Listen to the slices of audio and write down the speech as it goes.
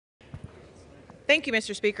Thank you,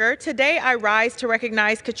 Mr. Speaker. Today I rise to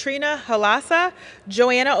recognize Katrina, Halasa,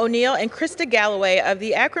 Joanna O'Neill, and Krista Galloway of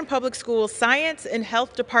the Akron Public Schools Science and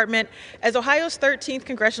Health Department as Ohio's 13th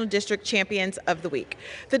Congressional District Champions of the Week.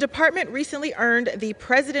 The department recently earned the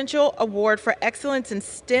Presidential Award for Excellence in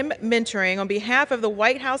STEM Mentoring on behalf of the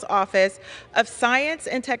White House Office of Science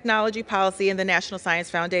and Technology Policy and the National Science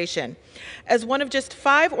Foundation. As one of just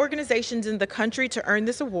 5 organizations in the country to earn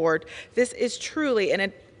this award, this is truly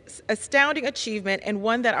an astounding achievement and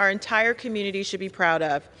one that our entire community should be proud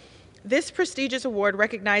of. This prestigious award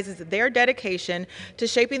recognizes their dedication to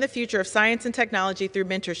shaping the future of science and technology through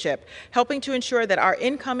mentorship, helping to ensure that our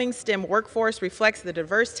incoming STEM workforce reflects the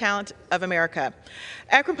diverse talent of America.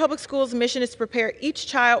 Akron Public Schools' mission is to prepare each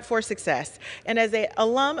child for success, and as an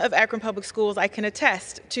alum of Akron Public Schools, I can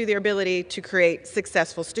attest to their ability to create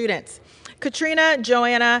successful students. Katrina,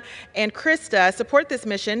 Joanna, and Krista support this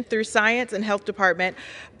mission through Science and Health Department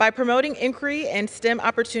by promoting inquiry and STEM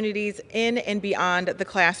opportunities in and beyond the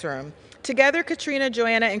classroom. Together, Katrina,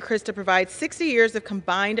 Joanna, and Krista provide 60 years of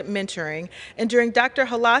combined mentoring, and during Dr.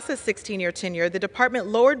 Halasa's 16-year tenure, the department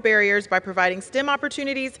lowered barriers by providing STEM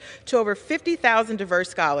opportunities to over 50,000 diverse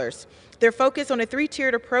scholars. Their focus on a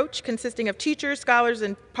 3-tiered approach consisting of teachers, scholars,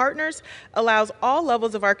 and partners allows all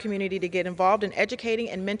levels of our community to get involved in educating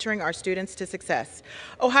and mentoring our students to success.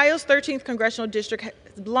 Ohio's 13th Congressional District has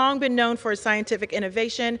long been known for its scientific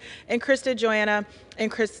innovation, and Krista, Joanna,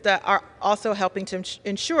 and Krista are also helping to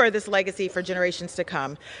ensure this legacy for generations to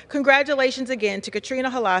come. Congratulations again to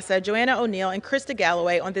Katrina Halasa, Joanna O'Neill, and Krista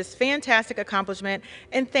Galloway on this fantastic accomplishment,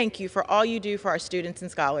 and thank you for all you do for our students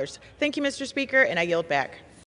and scholars. Thank you, Mr. Speaker, and I yield back.